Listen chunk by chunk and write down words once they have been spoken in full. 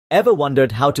Ever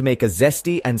wondered how to make a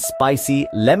zesty and spicy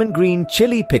lemon green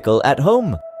chili pickle at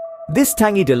home? This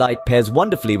tangy delight pairs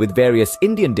wonderfully with various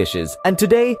Indian dishes, and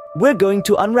today we're going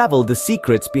to unravel the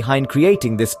secrets behind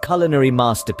creating this culinary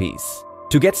masterpiece.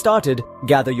 To get started,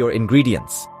 gather your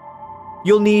ingredients.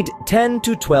 You'll need 10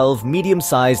 to 12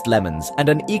 medium-sized lemons and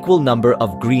an equal number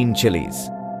of green chilies.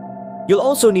 You'll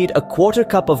also need a quarter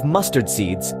cup of mustard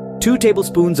seeds, 2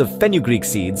 tablespoons of fenugreek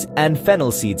seeds and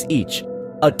fennel seeds each,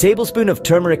 a tablespoon of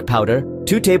turmeric powder,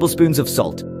 2 tablespoons of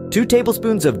salt, 2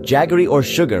 tablespoons of jaggery or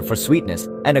sugar for sweetness,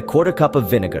 and a quarter cup of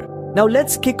vinegar. Now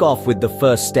let's kick off with the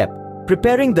first step,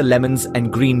 preparing the lemons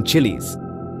and green chilies.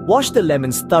 Wash the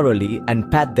lemons thoroughly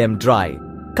and pat them dry.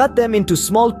 Cut them into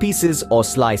small pieces or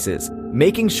slices,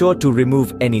 making sure to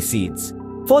remove any seeds.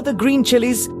 For the green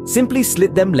chilies, simply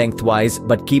slit them lengthwise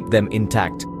but keep them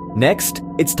intact. Next,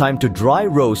 it's time to dry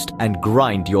roast and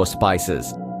grind your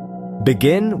spices.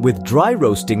 Begin with dry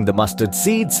roasting the mustard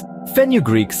seeds,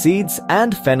 fenugreek seeds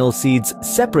and fennel seeds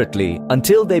separately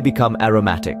until they become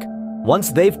aromatic.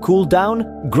 Once they've cooled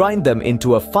down, grind them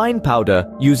into a fine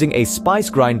powder using a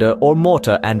spice grinder or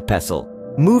mortar and pestle.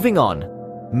 Moving on,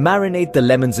 marinate the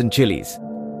lemons and chilies.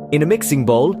 In a mixing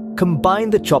bowl, combine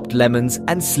the chopped lemons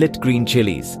and slit green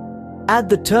chilies. Add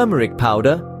the turmeric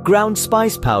powder, ground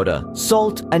spice powder,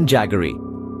 salt and jaggery.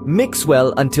 Mix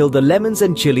well until the lemons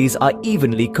and chilies are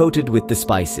evenly coated with the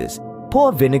spices.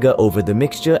 Pour vinegar over the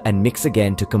mixture and mix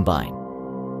again to combine.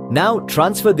 Now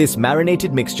transfer this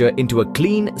marinated mixture into a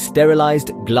clean,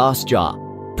 sterilized glass jar.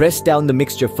 Press down the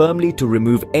mixture firmly to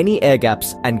remove any air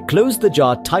gaps and close the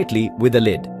jar tightly with a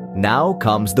lid. Now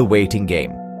comes the waiting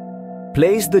game.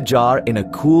 Place the jar in a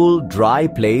cool, dry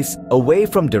place away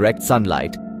from direct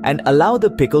sunlight and allow the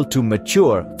pickle to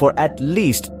mature for at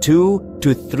least 2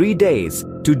 to 3 days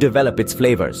to develop its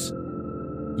flavors.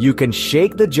 You can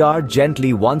shake the jar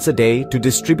gently once a day to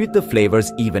distribute the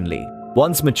flavors evenly.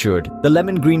 Once matured, the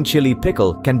lemon green chili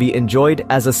pickle can be enjoyed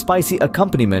as a spicy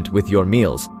accompaniment with your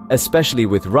meals, especially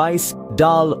with rice,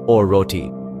 dal or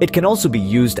roti. It can also be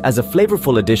used as a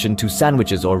flavorful addition to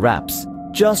sandwiches or wraps.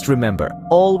 Just remember,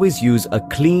 always use a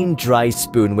clean, dry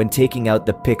spoon when taking out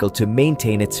the pickle to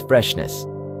maintain its freshness.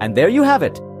 And there you have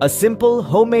it, a simple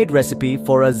homemade recipe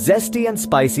for a zesty and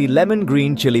spicy lemon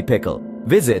green chili pickle.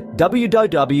 Visit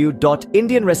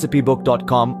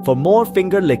www.indianrecipebook.com for more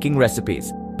finger-licking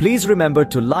recipes. Please remember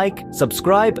to like,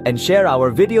 subscribe and share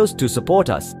our videos to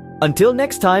support us. Until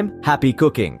next time, happy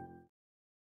cooking!